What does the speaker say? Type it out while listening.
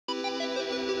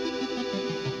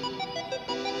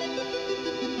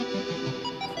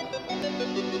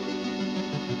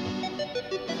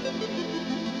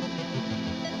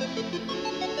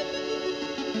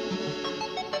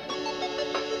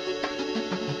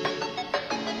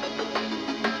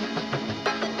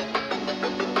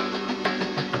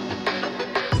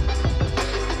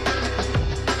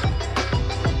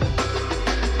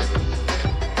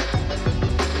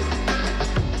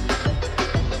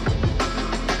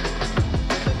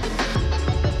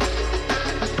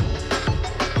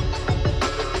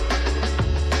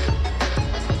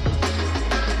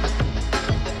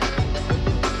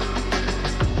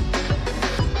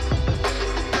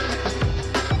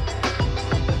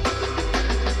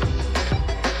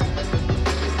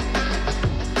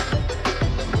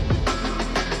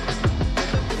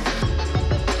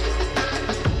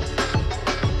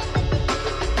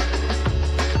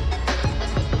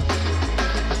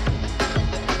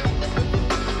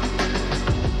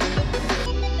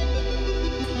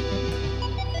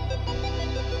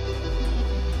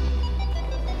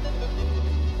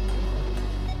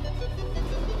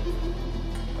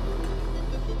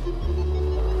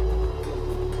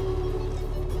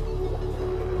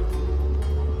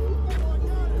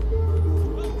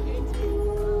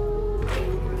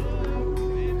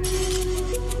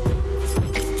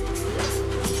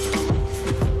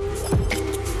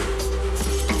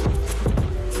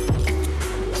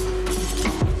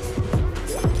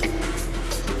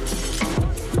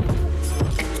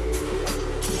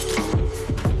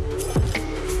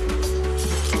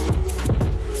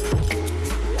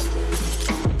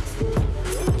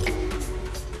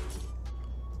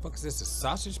Is this a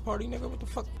sausage party, nigga? What the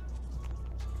fuck?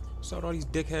 What's up with all these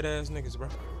dickhead ass niggas, bro?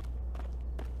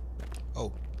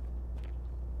 Oh.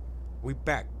 We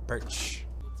back, bitch.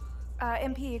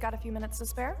 MP, you got a few minutes to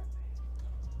spare?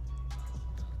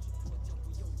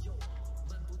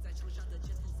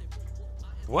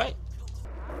 What?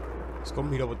 Let's go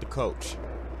meet up with the coach.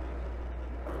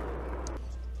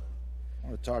 I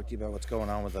want to talk to you about what's going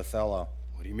on with Othello.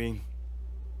 What do you mean?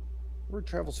 Word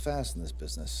travels fast in this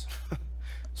business.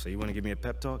 So you want to give me a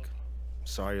pep talk?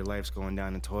 Sorry your life's going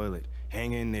down the toilet.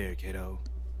 Hang in there, kiddo.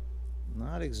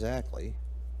 Not exactly.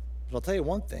 But I'll tell you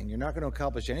one thing, you're not going to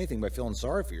accomplish anything by feeling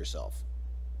sorry for yourself.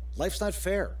 Life's not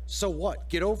fair. So what?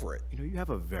 Get over it. You know, you have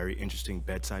a very interesting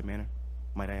bedside manner,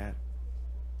 might I add.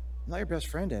 I'm not your best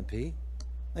friend, MP. I'm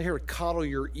not here to coddle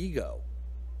your ego.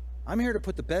 I'm here to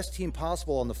put the best team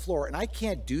possible on the floor, and I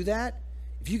can't do that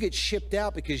if you get shipped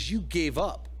out because you gave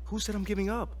up. Who said I'm giving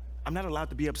up? I'm not allowed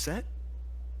to be upset?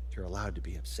 You're allowed to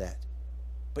be upset.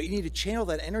 But you need to channel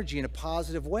that energy in a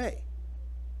positive way.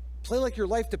 Play like your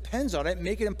life depends on it and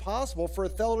make it impossible for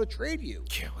Othello to trade you.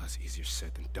 Yeah, well, that's easier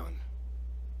said than done.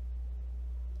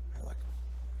 All right, look.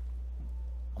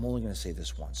 I'm only going to say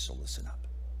this once, so listen up.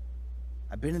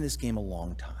 I've been in this game a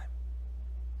long time.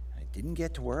 I didn't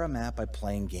get to where I'm at by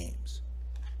playing games.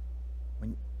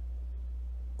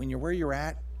 When you're where you're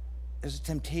at, there's a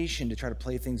temptation to try to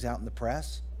play things out in the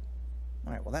press.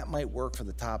 All right, well, that might work for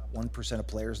the top 1% of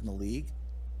players in the league.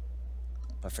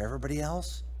 But for everybody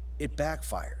else, it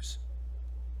backfires.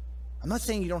 I'm not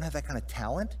saying you don't have that kind of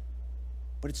talent,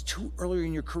 but it's too early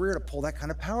in your career to pull that kind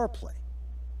of power play.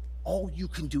 All you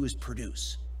can do is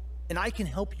produce, and I can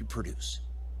help you produce.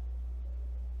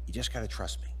 You just gotta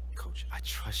trust me. Coach, I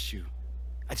trust you.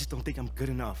 I just don't think I'm good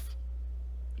enough.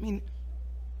 I mean,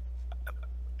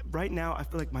 right now, I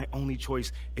feel like my only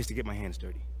choice is to get my hands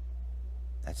dirty.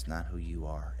 That's not who you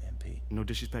are, MP. No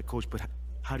disrespect, Coach, but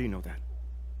how do you know that?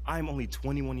 I'm only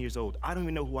 21 years old. I don't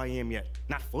even know who I am yet.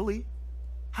 Not fully.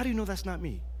 How do you know that's not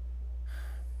me?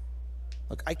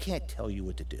 Look, I can't tell you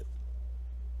what to do.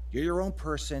 You're your own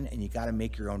person, and you gotta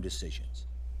make your own decisions.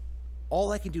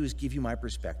 All I can do is give you my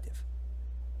perspective.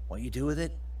 What you do with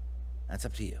it, that's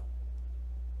up to you.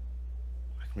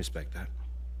 I can respect that.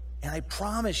 And I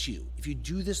promise you, if you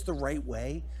do this the right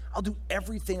way, I'll do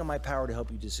everything in my power to help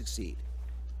you to succeed.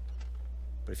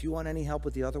 But if you want any help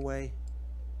with the other way,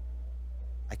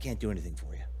 I can't do anything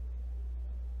for you.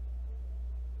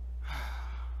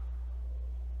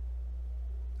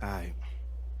 I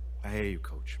hear you,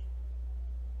 Coach.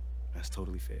 That's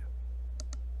totally fair.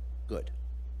 Good.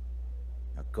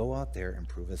 Now go out there and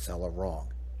prove Othello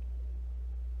wrong.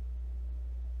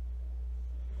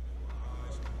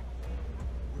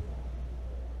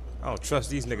 I don't trust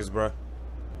these niggas, bro.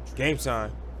 Game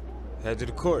time. Head to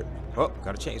the court. Oh,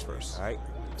 gotta change first. All right.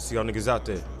 See y'all niggas out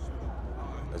there.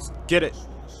 Let's get it.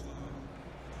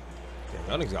 Damn,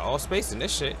 y'all niggas got all space in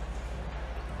this shit.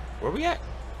 Where we at?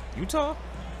 Utah?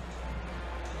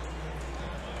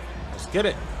 Let's get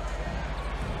it.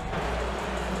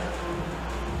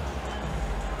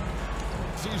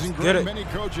 Season great, many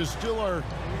coaches still are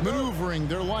maneuvering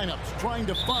their lineups, trying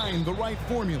to find the right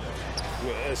formula.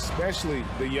 Especially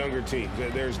the younger teams.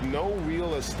 There's no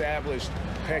real established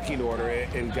pecking order,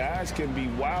 and guys can be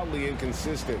wildly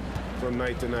inconsistent from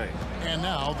night to night. And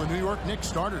now the New York Knicks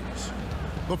starters.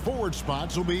 The forward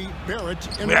spots will be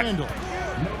Barrett and Randall.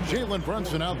 Jalen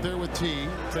Brunson out there with T.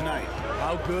 Tonight,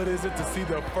 how good is it to see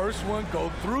the first one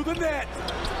go through the net?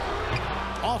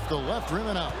 Off the left rim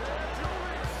and out.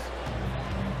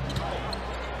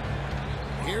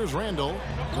 Here's Randall,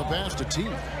 the pass to T.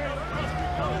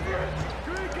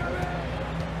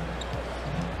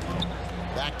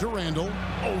 Back to Randall,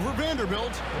 over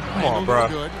Vanderbilt. Come on, bro.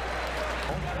 Good.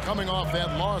 Coming off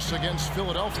that loss against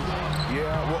Philadelphia.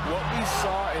 Yeah, what we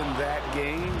saw in that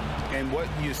game and what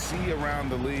you see around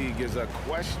the league is a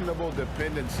questionable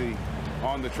dependency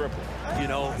on the triple. You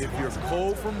know, if you're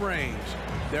cold from range,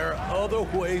 there are other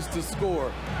ways to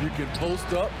score. You can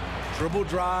post up, dribble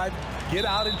drive, get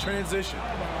out in transition.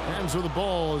 Hands where the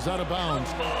ball is out of bounds.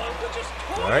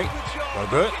 All right. All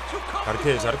good. How the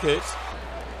kids? How the kids?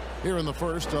 Here in the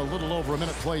first, a little over a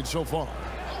minute played so far.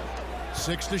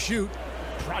 6 to shoot.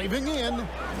 Driving in.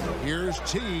 Here's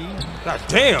T. God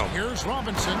damn. Here's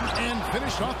Robinson, and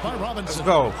finished off by Robinson. Let's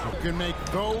go. Can make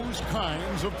those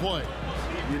kinds of plays.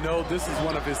 You know, this is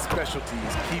one of his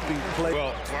specialties, keeping play.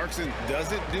 Well, Clarkson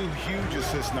doesn't do huge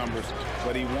assist numbers,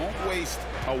 but he won't waste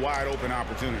a wide open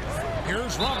opportunity.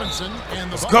 Here's Robinson, and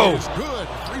the Let's bucket go. is good.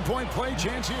 3-point play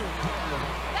chance here.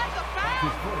 That's a foul?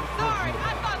 Sorry,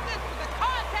 I thought this was a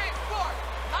contact sport.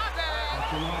 My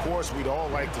bad. Of course, we'd all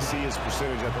like to see his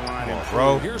percentage at the line.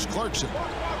 Bro. Here's Clarkson.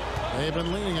 They've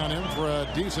been leaning on him for a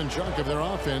decent chunk of their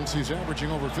offense. He's averaging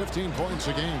over 15 points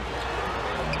a game.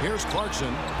 Here's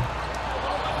Clarkson.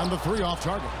 And the three off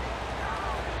target.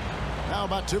 Now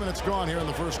about 2 minutes gone here in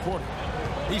the first quarter.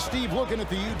 Hey, Steve, looking at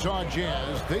the Utah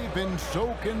Jazz, they've been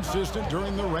so consistent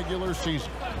during the regular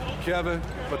season. Kevin,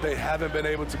 but they haven't been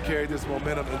able to carry this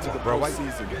momentum into the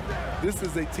postseason. This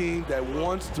is a team that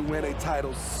wants to win a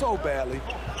title so badly,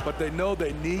 but they know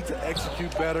they need to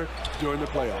execute better during the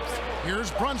playoffs.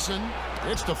 Here's Brunson.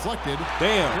 It's deflected.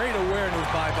 Damn. Great awareness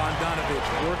by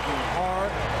Bogdanovich, working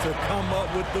hard to come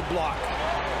up with the block.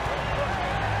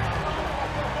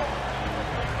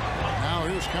 Now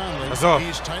here's Conley. That's off.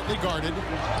 He's tightly guarded.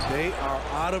 They are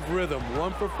out of rhythm.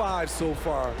 1 for 5 so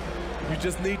far. You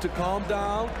just need to calm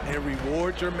down and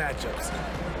reward your matchups.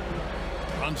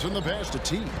 Brunson the pass to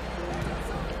T.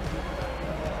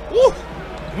 Woo!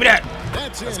 Give me that.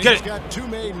 That's Let's it. get He's it. got 2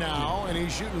 made now, and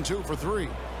he's shooting 2 for 3.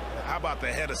 How about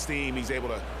the head of steam he's able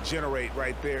to generate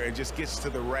right there and just gets to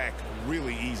the rack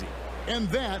really easy. And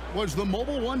that was the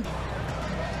mobile one.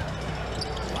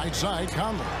 Right side,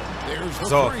 Conley. There's the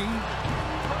So. 3.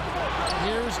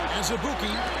 Here's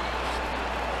Azubuike.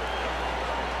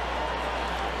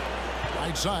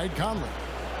 Right side, Conley.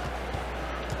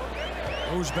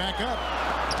 Goes back up.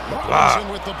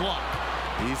 Robinson with the block.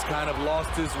 He's kind of lost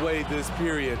his way this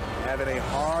period, having a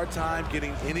hard time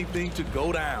getting anything to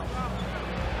go down.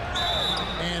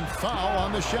 And foul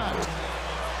on the shot.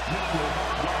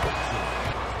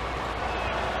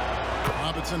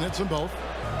 Robinson hits them both.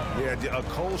 Yeah, a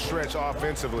cold stretch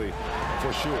offensively,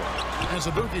 for sure.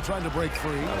 Azubuike trying to break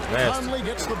free. nasty. Conley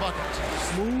gets the bucket.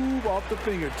 Smooth off the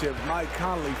fingertips. Mike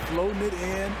Conley floating it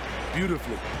in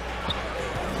beautifully.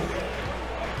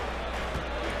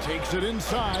 Takes it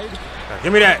inside. Now,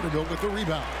 give me that. Vanderbilt with the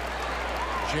rebound.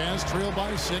 Jazz trail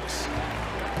by 6.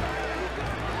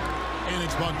 And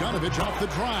it's Bogdanovich off the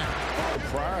drive.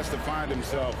 Surprised to find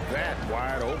himself that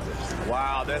wide open.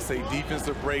 Wow, that's a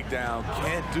defensive breakdown.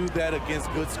 Can't do that against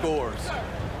good scores.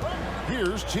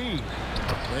 Here's T.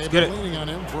 They've get been it. leaning on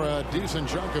him for a decent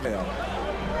chunk of it.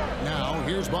 Now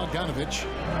here's Bogdanovich.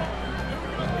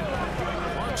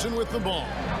 Clarkson with the ball.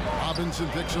 Robinson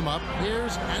picks him up.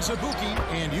 Here's Azubuike,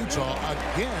 and Utah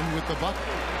again with the bucket.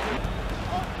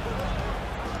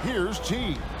 Here's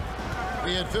T.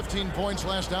 He had 15 points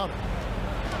last outing.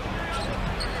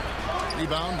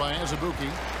 Rebound by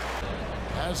Azubuike.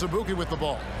 Azubuike with the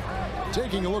ball.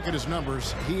 Taking a look at his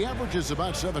numbers, he averages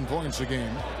about 7 points a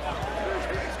game.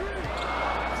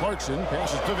 Clarkson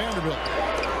passes to Vanderbilt.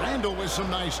 Randall with some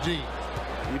nice D.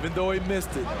 Even though he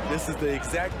missed it, this is the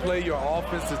exact play your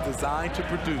offense is designed to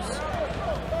produce.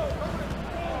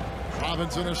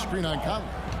 Robinson a screen on Conley.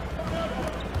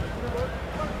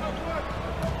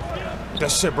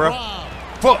 That shit, bro. Wow.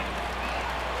 Fuck.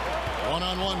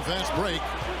 One-on-one fast break.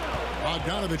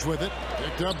 Bogdanovich with it.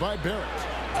 Picked up by Barrett.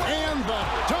 And the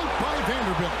dunk by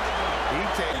Vanderbilt. He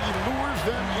lures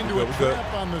them into a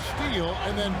trap on the steal,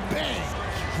 and then bang,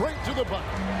 straight to the bucket.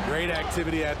 Great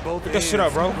activity at both Get that ends. shit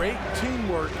up, bro. Great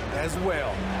teamwork as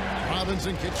well.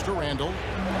 Robinson kicks to Randall.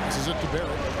 Passes it to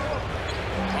Barrett.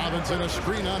 Robinson a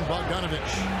screen on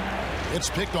Bogdanovich. It's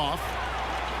picked off.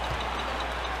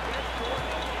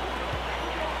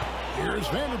 Here's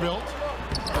Vanderbilt.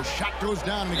 The shot goes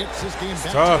down and gets this game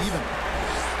back Tough. to even.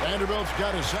 Vanderbilt's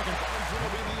got his second. It's going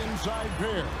to be the inside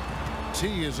pair.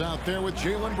 T is out there with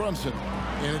Jalen Brunson.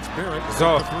 And it's Barrett with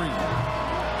the 3.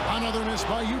 Another miss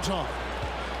by Utah.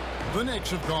 The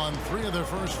Knicks have gone 3 of their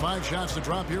first 5 shots to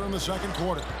drop here in the second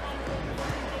quarter.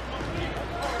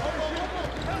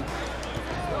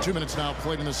 2 minutes now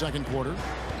played in the second quarter.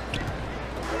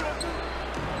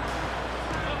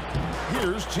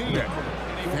 Here's T.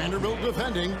 Vanderbilt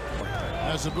defending.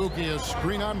 Azubuike a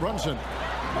screen on Brunson.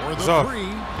 For the 3.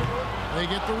 They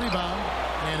get the rebound.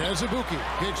 And Azubuike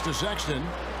kicks to Sexton.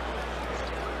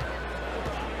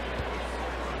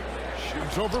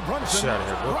 Shoots over Brunson. Get out of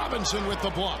here, bro. Robinson with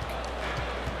the block.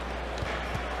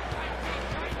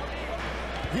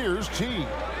 Here's T.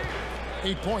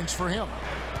 8 points for him.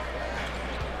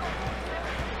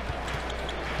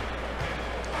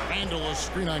 Randall a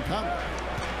screen on Conley.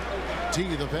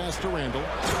 T the pass to Randall.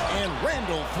 And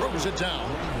Randall throws it down.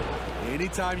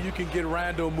 Anytime you can get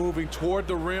Randall moving toward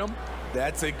the rim,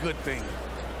 that's a good thing.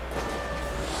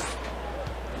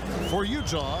 For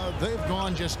Utah, they've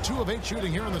gone just 2 of 8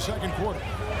 shooting here in the second quarter.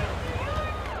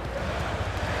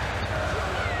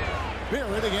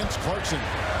 Barrett against Clarkson.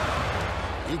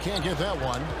 He can't get that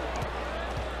one.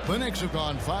 The Knicks have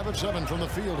gone 5 of 7 from the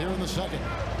field here in the second.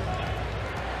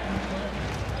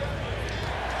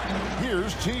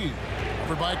 Here's T.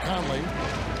 Over by Conley.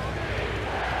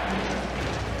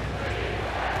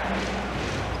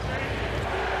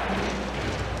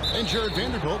 And Jared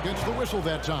Vanderbilt gets the whistle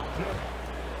that time.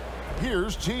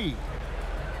 Here's T.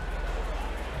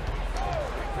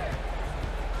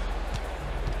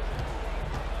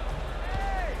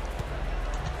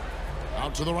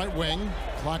 Out to the right wing.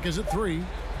 Clock is at 3.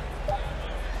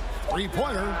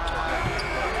 Three-pointer.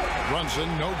 Brunson,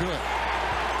 no good.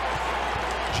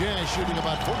 Jazz shooting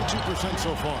about 42%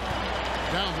 so far.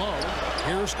 Down low,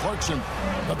 here's Clarkson.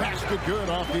 The basket good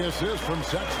off the assist from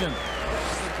Sexton.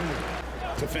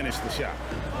 To finish the shot.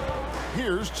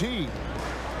 Here's T.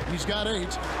 He's got 8.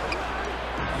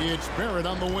 It's Barrett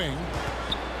on the wing.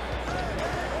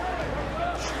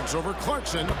 Shoots over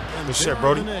Clarkson. And Good shit, there are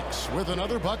Brody. the Knicks with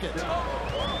another bucket.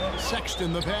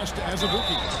 Sexton the pass to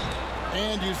Azubuike.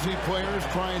 And you see players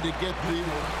trying to get the...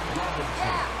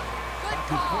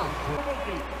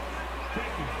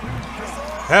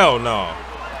 Hell no.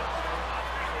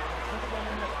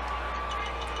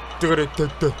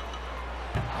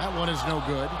 That one is no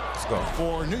good. Let's go.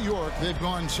 For New York, they've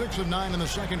gone 6 of 9 in the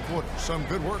second quarter. Some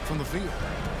good work from the field.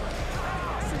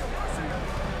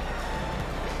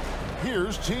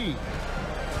 Here's T.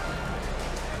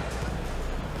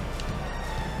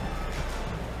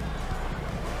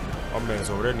 My man's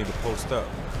over there need to post up.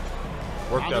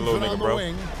 Work that little nigga, bro.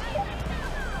 Wing.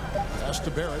 Pass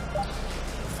to Barrett.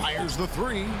 Fires the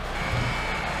 3.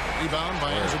 Rebound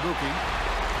by Azubuike.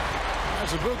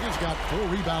 Azubuike's got 4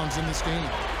 rebounds in this game.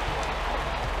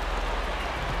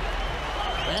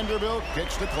 Vanderbilt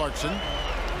kicks to Clarkson.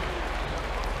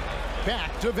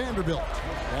 Back to Vanderbilt.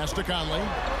 Pass to Conley.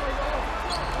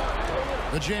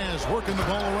 The Jazz working the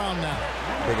ball around now.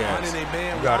 Big ass. Finding a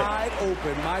man You got wide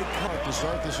open. MyCAREER To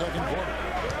start the second quarter.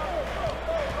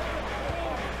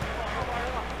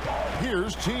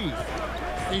 Here's T.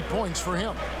 8 points for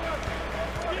him.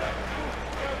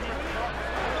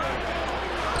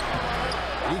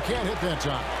 He can't hit that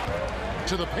time.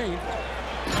 To the paint.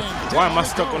 Why am I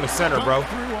stuck on the center, bro?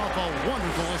 Threw off a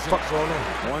wonderful assist. What's going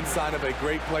on? One sign of a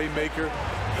great playmaker,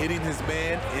 hitting his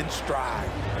man in stride.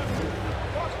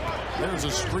 There's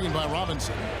a screen by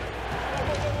Robinson.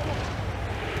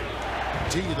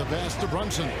 T, the pass to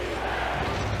Brunson.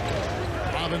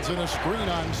 Robinson, a screen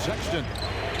on Sexton.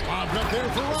 Bobbed up there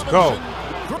for Robinson.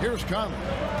 Go. Here's Conley.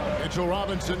 Mitchell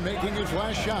Robinson making his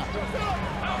last shot.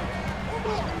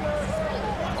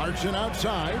 Clarkson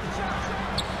outside.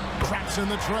 Traps in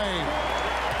the tray.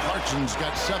 Clarkson's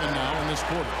got 7 now in this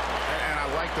quarter. And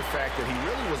I like the fact that he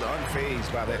really was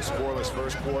unfazed by that scoreless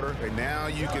first quarter, and now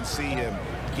you can see him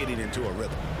getting into a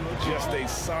rhythm. Just a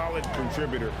solid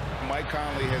contributor. Mike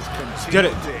Conley has Get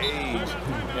continued it. to age,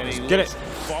 and he Get looks it.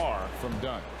 far from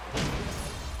done.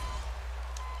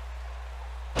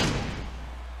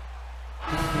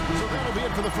 So that'll be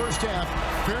it for the first half.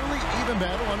 Fairly even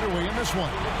battle underway in this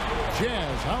one.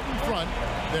 Jazz out in front.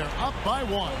 They're up by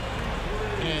 1.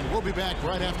 And we'll be back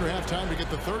right after halftime to get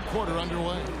the third quarter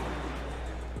underway.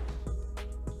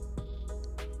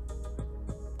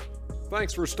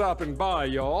 Thanks for stopping by,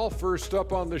 y'all. First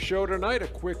up on the show tonight, a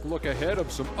quick look ahead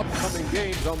of some upcoming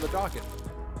games on the docket.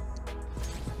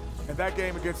 And that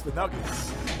game against the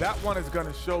Nuggets, that one is going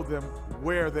to show them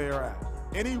where they are at.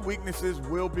 Any weaknesses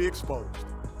will be exposed.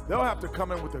 They'll have to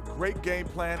come in with a great game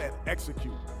plan and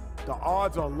execute. The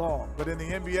odds are long, but in the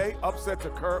NBA, upsets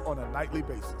occur on a nightly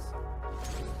basis.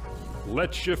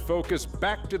 Let's shift focus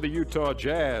back to the Utah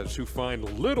Jazz, who find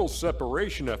little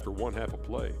separation after one half of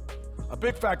play. A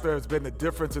big factor has been the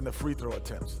difference in the free throw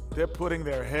attempts. They're putting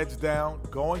their heads down,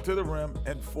 going to the rim,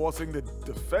 and forcing the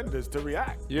defenders to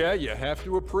react. Yeah, you have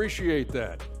to appreciate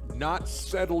that. Not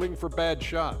settling for bad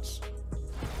shots.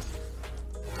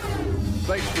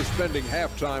 Thanks for spending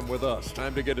halftime with us.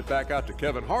 Time to get it back out to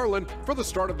Kevin Harlan for the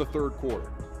start of the third quarter.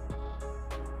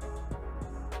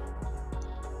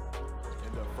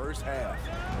 In the first half.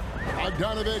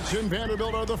 Bogdanovich and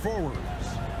Vanderbilt are the forwards.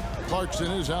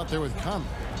 Clarkson is out there with Conley.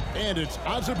 And it's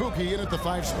Azubuike in at the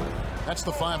 5 spot. That's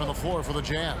the 5 on the floor for the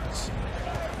Jazz.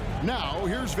 Now,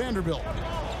 here's Vanderbilt.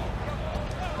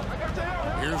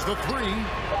 Here's the 3.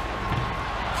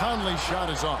 Conley's shot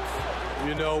is off.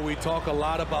 You know, we talk a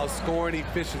lot about scoring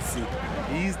efficiency.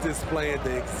 He's displaying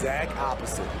the exact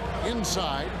opposite.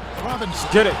 Inside, Robinson.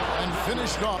 Get it. And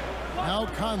finished off. Now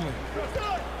Conley.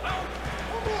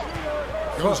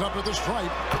 Goes up with the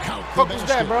stripe. Count the Fuck was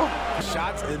that, basket. bro?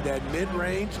 Shots in that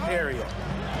mid-range area.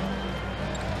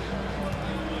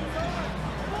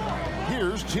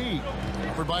 Here's T.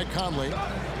 Covered by Conley.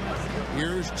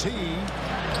 Here's T.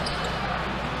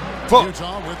 Fuck.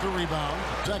 Utah with the rebound.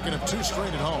 Second of 2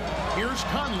 straight at home. Here's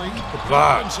Conley. block.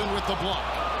 Robinson with the block.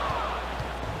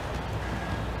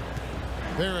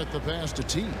 Barrett the pass to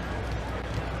T.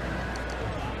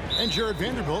 And Jared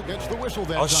Vanderbilt gets the whistle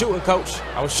that I was time. shooting, coach.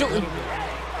 I was shooting.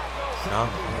 No.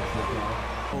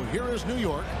 Oh, here is New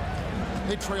York.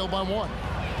 They trail by 1.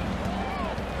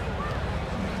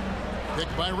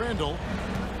 Picked by Randall.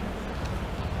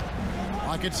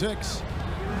 Clock at 6.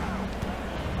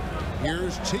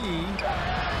 Here's T.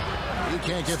 He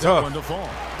can't get that one to fall.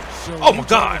 So oh my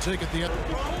God! Take it the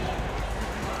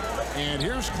and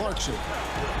here's Clarkson.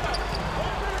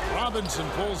 Robinson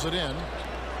pulls it in.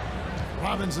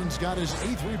 Robinson's got his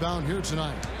 8th rebound here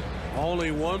tonight.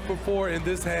 Only 1 for 4 in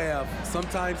this half.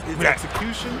 Sometimes it's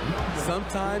execution.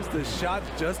 Sometimes the shots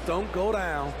just don't go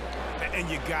down. And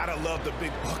you gotta love the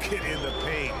big bucket in the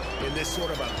paint in this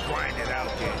sort of a grinded out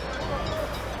game.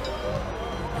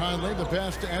 Conley, the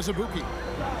pass to Azubuike.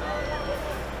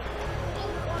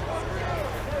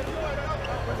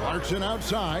 Clarkson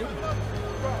outside.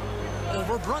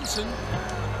 Over Brunson.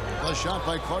 The shot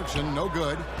by Clarkson, no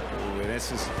good. Ooh,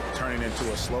 this is turning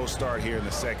into a slow start here in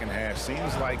the second half.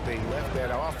 Seems like they left that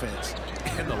offense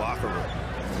in the locker room.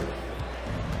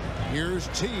 Here's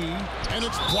T, and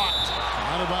it's blocked.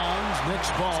 Out of bounds,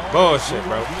 Knicks ball. Bullshit,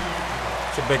 bro.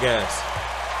 It's your big ass.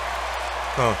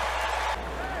 Huh.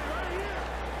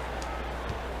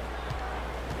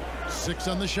 6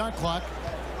 on the shot clock.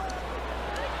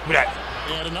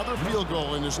 And another field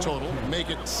goal in his total. Make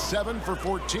it 7 for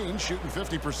 14, shooting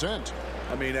 50%.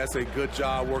 I mean, that's a good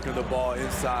job working the ball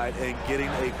inside and getting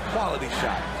a quality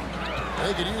shot.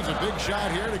 They could use a big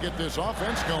shot here to get this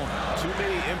offense going. Too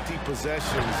many empty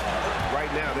possessions.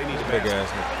 Right now, they need to big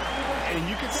ass. And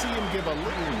you can see him give a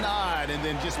little nod and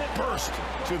then just burst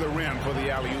to the rim for the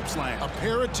alley-oop slam. A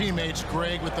pair of teammates,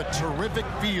 Greg, with a terrific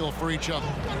feel for each other.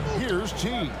 Here's T.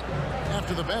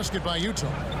 After the basket by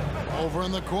Utah. Over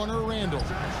in the corner, Randall.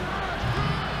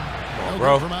 Oh,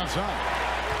 bro. From outside.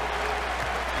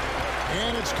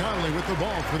 And it's Conley with the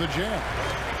ball for the Jazz.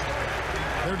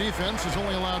 Their defense has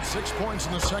only allowed 6 points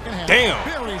in the second half. Damn.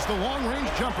 Buries the long-range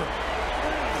jumper.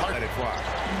 Let it fly.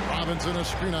 Robinson a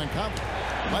screen on Conley.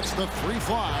 Lets the 3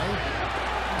 fly.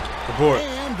 Good board.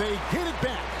 And they get it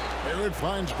back. There it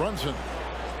finds Brunson.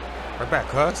 Right back,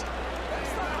 cuz.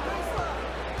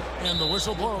 And the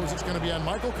whistle blows. It's going to be on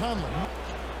Michael Conley.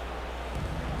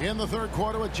 In the third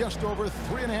quarter with just over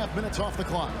 3.5 minutes off the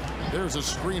clock. There's a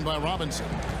screen by Robinson.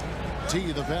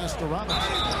 T, the pass to Robinson.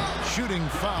 Shooting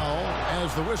foul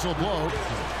as the whistle blows.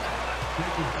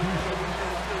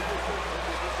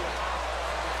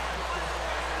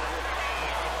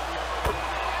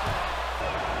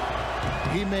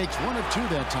 He makes 1 of 2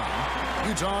 that time.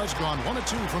 Utah's gone 1 of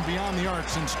 2 from beyond the arc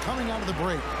since coming out of the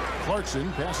break.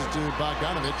 Clarkson passes to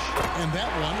Bogdanovich, and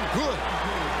that one good.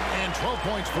 And 12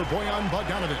 points for Bojan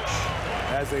Bogdanovich.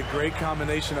 Has a great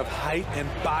combination of height and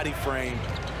body frame.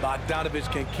 Bogdanovich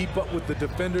can keep up with the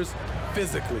defenders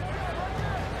physically.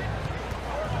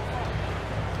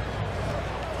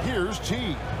 Here's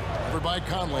T. Over by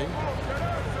Conley.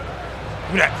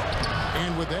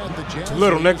 And with that, the Jazz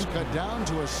cut down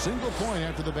to a single point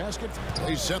after the basket.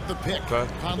 They set the pick.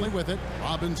 Conley with it.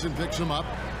 Robinson picks him up.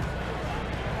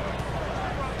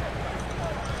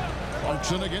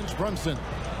 Clarkson against Brunson.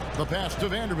 The pass to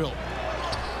Vanderbilt.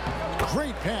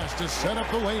 Great pass to set up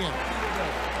the lay-in.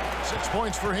 6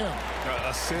 points for him.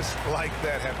 Assists like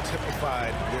that have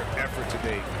typified their effort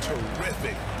today.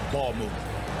 Terrific ball movement.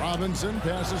 Robinson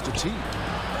passes to T.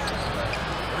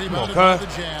 Rebounded by the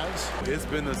Jazz. It's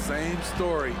been the same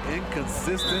story.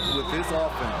 Inconsistent with his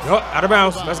offense. Oh, out of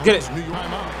bounds. Let's get it.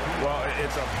 Well,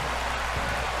 it's a...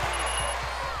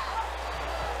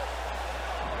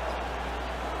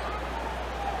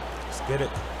 Let's get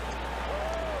it.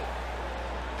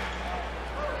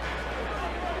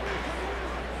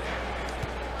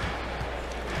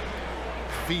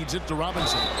 Feeds it to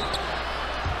Robinson. All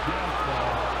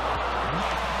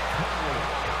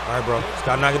right, bro. Just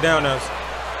gotta knock it down now.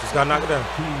 Just gotta knock it down.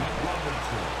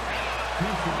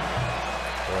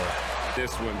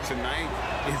 This one tonight,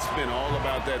 it's been all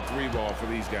about that 3-ball for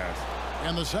these guys.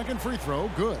 And the second free throw,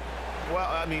 good. Well,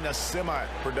 I mean, a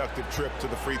semi-productive trip to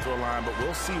the free throw line, but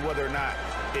we'll see whether or not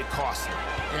it costs them.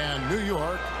 And New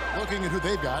York, looking at who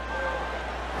they've got,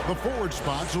 the forward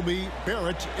spots will be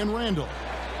Barrett and Randall.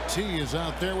 T is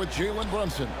out there with Jalen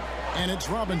Brunson. And it's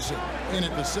Robinson in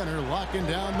at the center, locking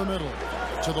down the middle.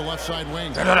 To the left side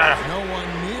wing. No one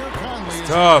near Conley. Is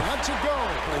about to go.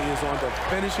 He is on the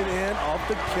finishing end of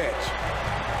the catch.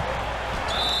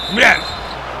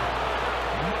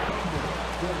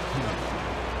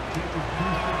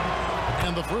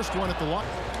 And the first one at the line.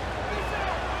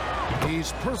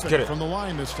 He's perfect from the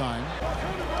line this time.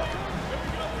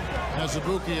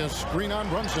 Azubuike, a screen on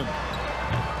Brunson.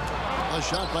 A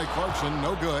shot by Clarkson,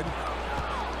 no good.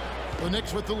 The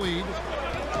Knicks with the lead.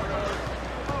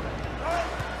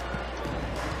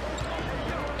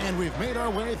 And we've made our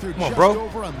way through Come on, just bro.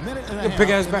 over a minute and a Your half big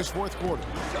ass in back. this fourth quarter.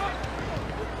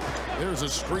 There's a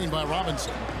screen by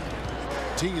Robinson.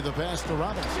 T, the pass to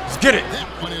Robinson. Let's get it. That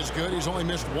one is good. He's only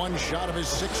missed one shot of his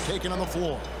 6 taken on the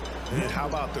floor. And how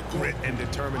about the grit and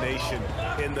determination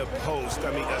in the post?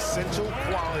 I mean, essential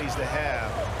qualities to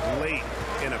have late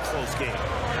in a close game.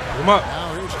 Come up.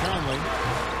 Now here's Conley.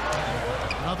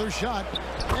 Another shot,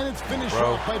 and it's finished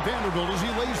Bro. off by Vanderbilt as he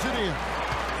lays it in.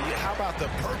 Yeah, how about the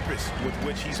purpose with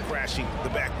which he's crashing the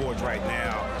backboards right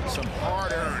now? Some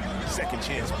hard-earned second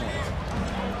chance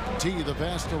points. T, the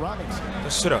pass to Robinson.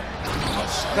 Let's sit up.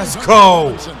 Let's go.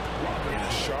 Robinson. And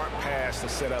a sharp pass to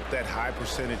set up that high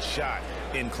percentage shot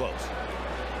in close.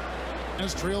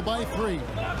 Is trailed by 3.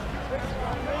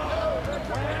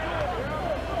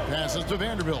 Passes to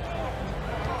Vanderbilt.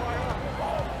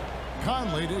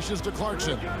 Conley dishes to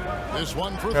Clarkson. This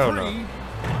one for 3. Hell no.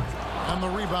 And the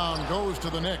rebound goes to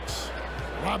the Knicks.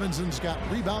 Robinson's got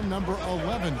rebound number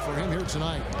 11 for him here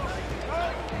tonight.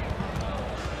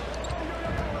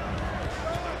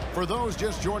 For those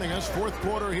just joining us, fourth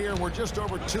quarter here. We're just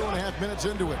over 2.5 minutes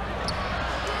into it.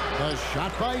 The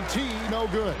shot by T, no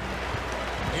good.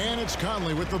 And it's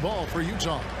Conley with the ball for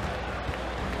Utah.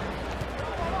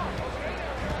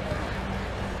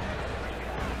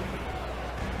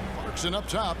 Clarkson up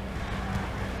top.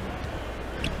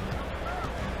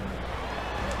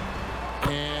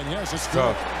 And yes, it's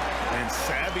good. And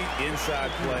savvy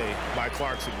inside play by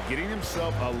Clarkson, getting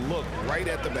himself a look right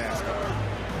at the basket.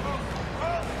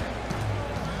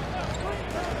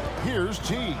 Here's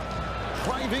T.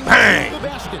 Driving Bang! to the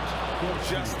basket.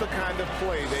 Just the kind of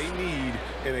play they need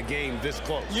in a game this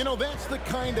close. You know, that's the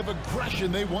kind of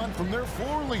aggression they want from their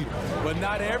floor leader. But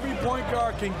not every point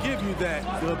guard can give you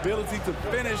that, the ability to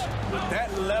finish with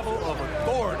that level of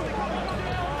authority.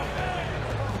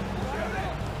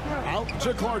 Out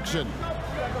to Clarkson.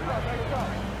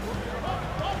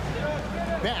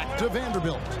 Back to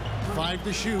Vanderbilt. 5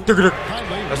 to shoot.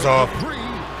 That's off. 3.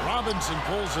 Robinson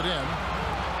pulls it in.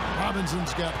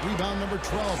 Robinson's got rebound number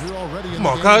 12 here already in Come the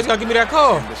on, game. cuz. You gotta give me that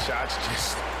call. And the shots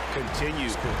just continue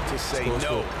to say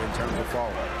no in terms of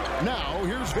falling. Now,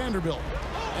 here's Vanderbilt.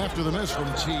 After the miss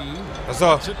from T. That's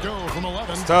off. Lets it go from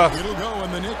 11. It's tough. It'll go,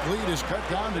 and the Knick lead is cut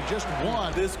down to just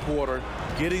 1. This quarter,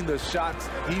 getting the shots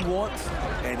he wants,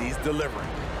 and he's delivering.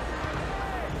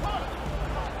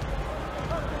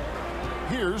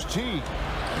 Here's T.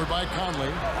 Covered by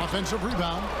Conley. Offensive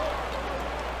rebound.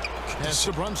 Pass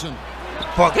to Brunson.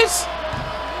 Buckets?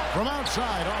 From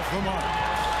outside, off the mark.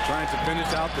 Trying to finish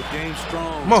out the game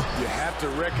strong. Come on. You have to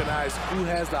recognize who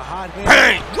has the hot hand.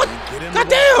 Bang! What?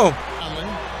 Goddamn! Conley.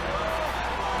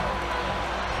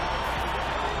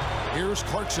 Here's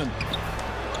Clarkson.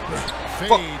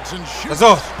 Fades and shoots. That's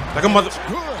off. Like a mother. It's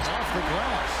good off the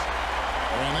glass.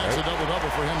 And that's a double-double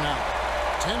for him now.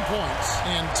 10 points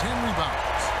and 10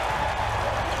 rebounds.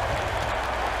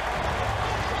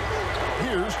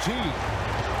 Here's T.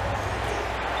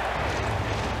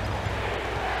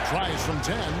 Tries from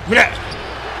 10.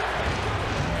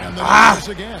 And the miss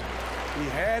again. He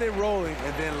had it rolling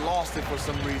and then lost it for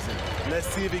some reason. Let's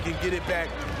see if he can get it back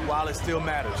while it still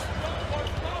matters.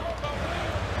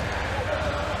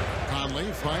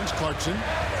 Conley finds Clarkson.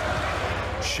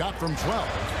 Shot from 12.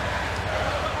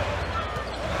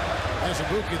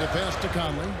 Azubuike the pass to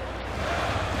Conley.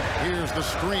 Here's the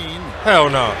screen. Hell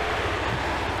no.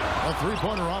 A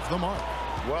 3-pointer off the mark.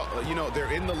 Well, you know,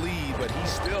 they're in the lead, but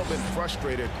he's still been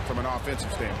frustrated from an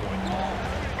offensive standpoint.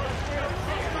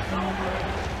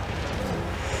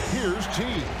 Here's T.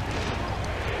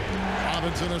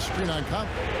 Robinson a screen on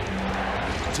Conley.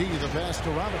 T the pass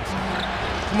to Robinson.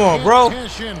 Come on, bro.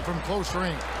 Cash in from close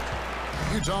range.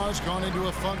 Utah's gone into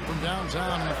a funk from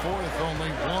downtown in the fourth. Only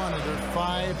one of their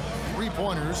 5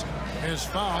 3-pointers has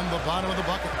found the bottom of the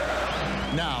bucket.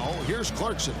 Now, here's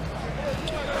Clarkson.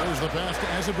 There's the pass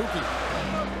to Azubuike.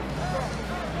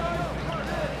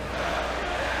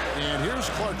 And here's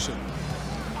Clarkson.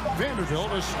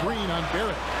 Vanderbilt a screen on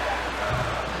Barrett.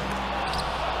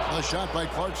 A shot by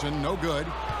Clarkson, no good.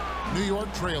 New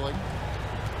York trailing.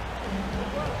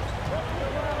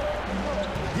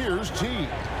 Here's T.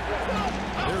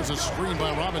 There's a screen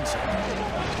by Robinson.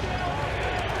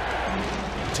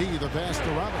 T the pass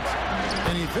to Robinson.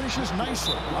 And he finishes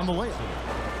nicely on the layup.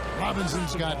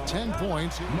 Robinson's got 10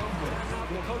 points. The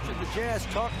coach of the Jazz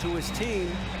talked to his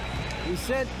team. He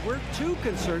said, we're too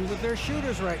concerned with their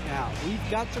shooters right now. We've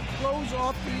got to close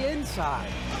off the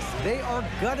inside. They are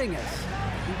gutting us.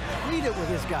 He pleaded with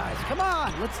his guys. Come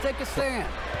on, let's take a stand.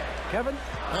 Kevin?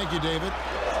 Thank you, David.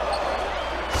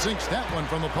 sinks that one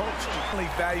from the post. He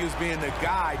values being the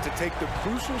guy to take the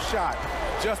crucial shot.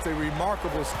 Just a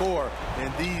remarkable score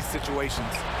in these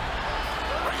situations.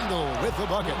 Randall with the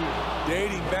bucket.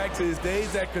 Dating back to his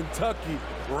days at Kentucky,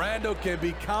 Randall can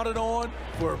be counted on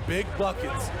for big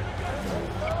buckets.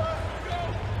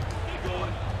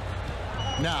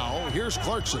 Now, here's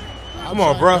Clarkson. Come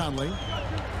on, bro.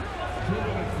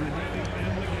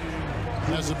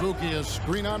 Azubuike is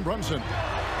screen on Brunson.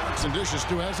 Some dishes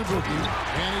to Azubuike.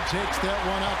 And he takes that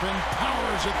one up and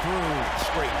powers it through.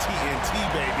 Straight TNT,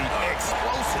 baby.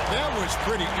 Explosive. That was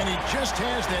pretty, and he just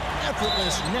has that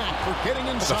effortless knack for getting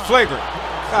inside. It's a flagrant.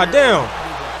 God damn.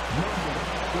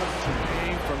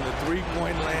 From the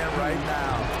three-point land right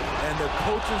now. And the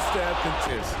coaching staff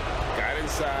continues. Got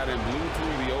inside and blew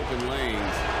through the open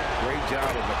lanes. Great job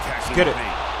of attacking Get it. the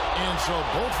paint. And so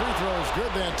both free throws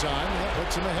good that time. That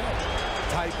puts him ahead.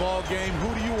 Tight ball game.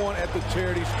 Who do you want at the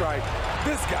charity stripe?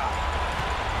 This guy.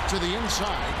 To the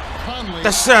inside. Conley.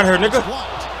 That's out here, nigga.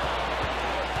 Blocked.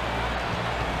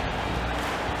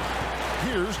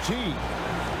 Here's T.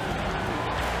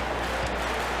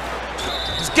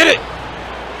 Let's get it.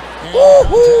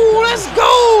 Woohoo! Let's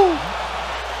go.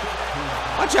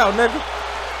 Watch out, nigga.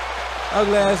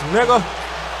 Ugly ass nigga.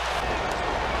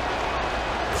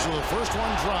 So the first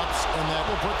one drops, and that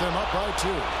will put them up by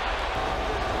 2.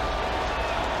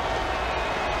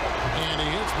 And he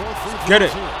hits both free throws. Get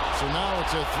it. Here. So now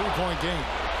it's a 3-point game.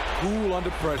 Cool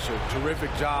under pressure. Terrific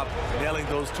job nailing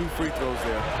those 2 free throws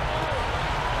there.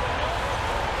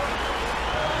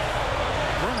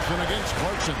 Brunson against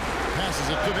Clarkson. Passes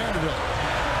it to Vanderbilt.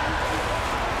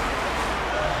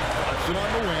 Clarkson on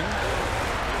the wing.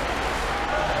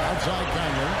 Outside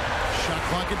Conley. Shot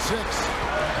clock at 6.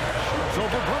 Shoots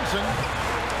over Brunson.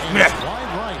 And it's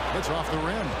wide right. It's off the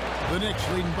rim. The Knicks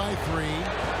leading by 3.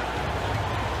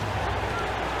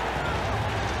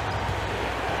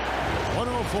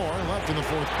 Left in the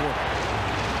fourth quarter.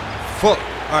 Fuck.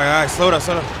 All right, slow down,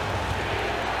 son.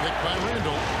 Picked by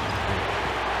Randall.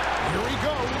 Here he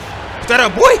goes. Put that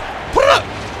up, boy. Put it up.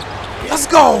 Let's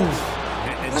go.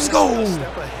 Let's go.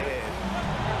 Step ahead.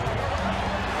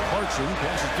 Clarkson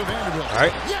passes to Vanderbilt. All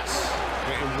right. Yes.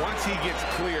 And once he gets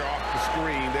clear off the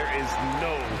screen, there is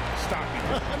no stopping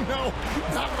him. No,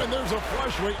 not when there's a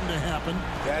flush waiting to happen.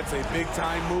 That's a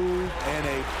big-time move and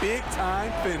a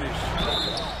big-time finish.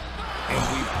 And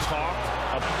we've talked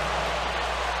about...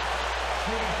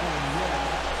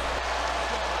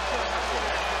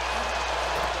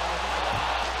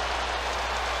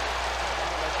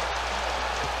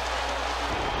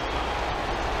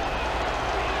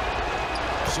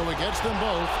 So he gets them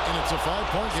both, and it's a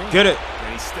 5-point game. Get it.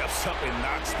 And he steps up and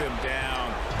knocks them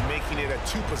down, making it a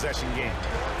 2-possession game.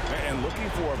 And looking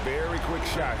for a very quick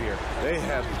shot here. They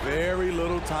have very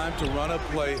little time to run a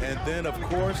play, and then, of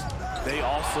course, they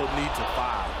also need to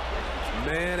foul.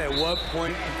 Man, at what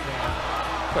point?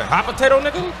 Wait, hot potato,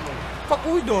 nigga? Fuck,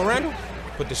 what we doing, Randall?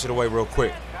 Put this shit away real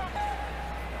quick.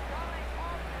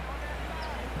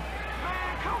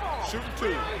 Shoot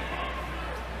 2.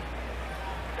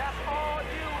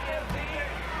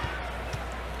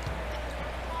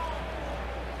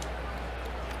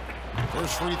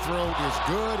 First free throw is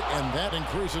good, and that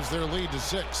increases their lead to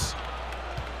 6.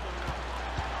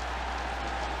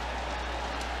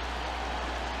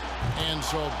 And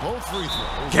so both free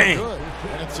throws are good.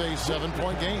 And it's a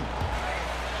 7-point game.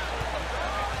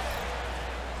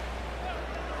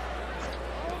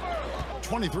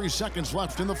 .23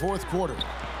 left in the fourth quarter.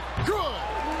 Good.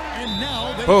 And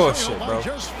now they trail by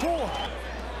just 4.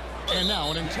 And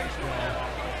now an intentional.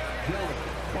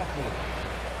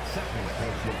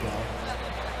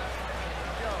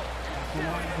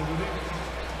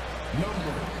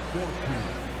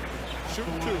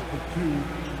 Shoot 2.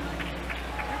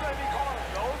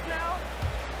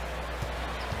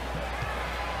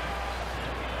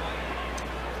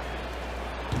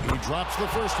 He drops the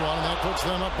first one, and that puts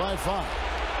them up by 5.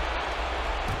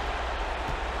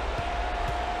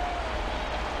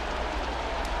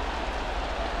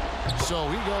 So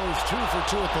he goes 2 for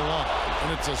 2 at the line,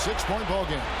 and it's a 6-point ball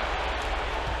game.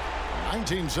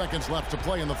 19 seconds left to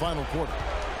play in the final quarter.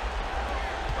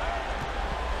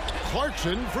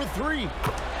 Clarkson for 3.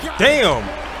 Damn.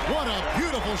 What a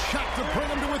beautiful shot to bring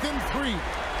him to within 3.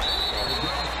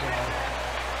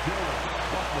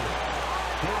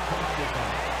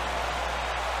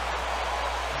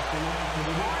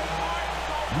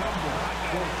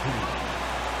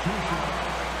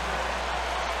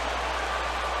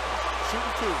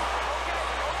 Shoot 2.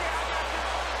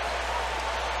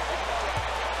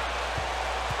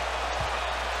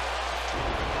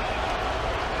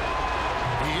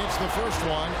 He hits the first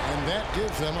one, and that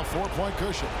gives them a 4-point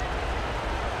cushion.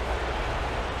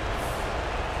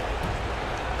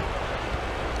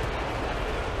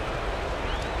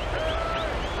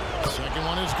 Second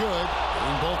one is good.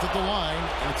 Getting both at the line,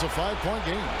 and it's a 5-point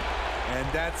game. And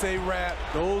that's a wrap.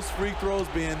 Those free throws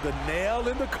being the nail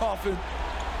in the coffin.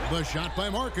 The shot by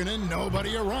Markkanen,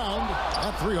 nobody around.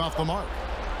 That 3 off the mark.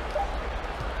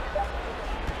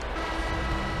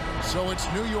 So it's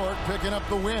New York picking up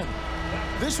the win.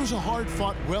 This was a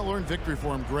hard-fought, well-earned victory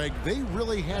for him, Greg. They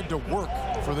really had to work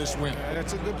for this win.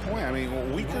 That's a good point. I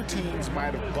mean, weaker teams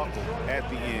might have buckled at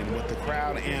the end with the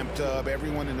crowd amped up,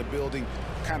 everyone in the building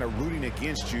kind of rooting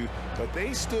against you, but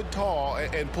they stood tall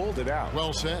and pulled it out.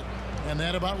 Well said. And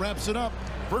that about wraps it up.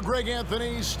 For Greg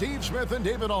Anthony, Steve Smith, and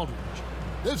David Aldridge,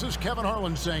 this is Kevin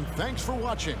Harlan saying thanks for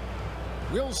watching.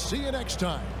 We'll see you next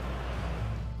time.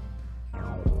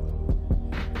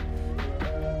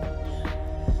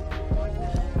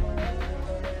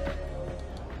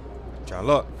 John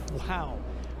Luck. Wow,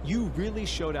 you really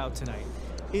showed out tonight.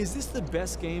 Is this the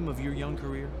best game of your young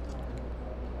career?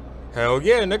 Hell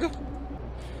yeah, nigga.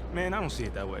 Man, I don't see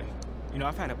it that way. You know,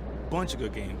 I've had a bunch of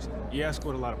good games. Yeah, I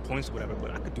scored a lot of points or whatever,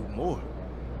 but I could do more.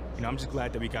 You know, I'm just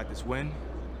glad that we got this win.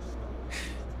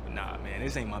 But nah, man,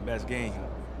 this ain't my best game.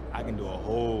 I can do a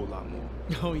whole lot more.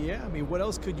 Oh, yeah? I mean, what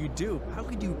else could you do? How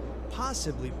could you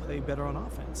possibly play better on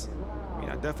offense? I mean,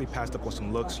 I definitely passed up on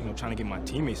some looks, you know, trying to get my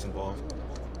teammates involved.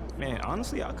 Man,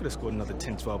 honestly, I could have scored another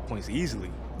 10, 12 points easily.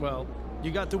 Well,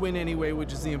 you got to win anyway,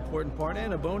 which is the important part,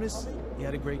 and a bonus, you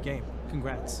had a great game.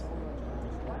 Congrats.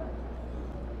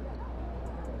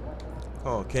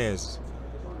 Oh, Kansas.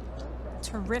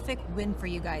 Terrific win for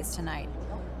you guys tonight.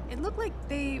 It looked like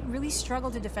they really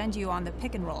struggled to defend you on the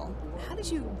pick and roll. How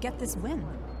did you get this win?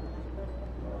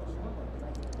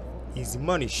 Easy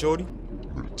money, shorty.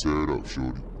 Better tear it up,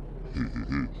 shorty.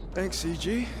 Thanks,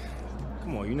 CG.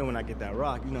 Come on, you know when I get that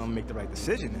rock, you know I'm gonna make the right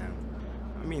decision now.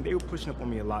 I mean, they were pushing up on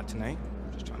me a lot tonight.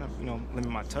 Just trying to, you know, limit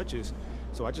my touches.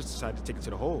 So I just decided to take it to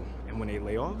the hole. And when they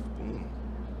lay off, boom,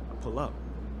 I pull up.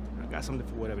 I got something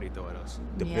for whatever they throw at us.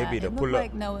 Yeah, it looked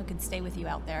like no one could stay with you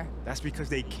out there. That's because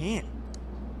they can't.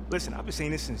 Listen, I've been saying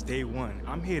this since day one.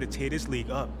 I'm here to tear this league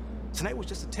up. Tonight was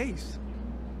just a taste.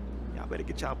 Y'all better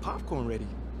get y'all popcorn ready.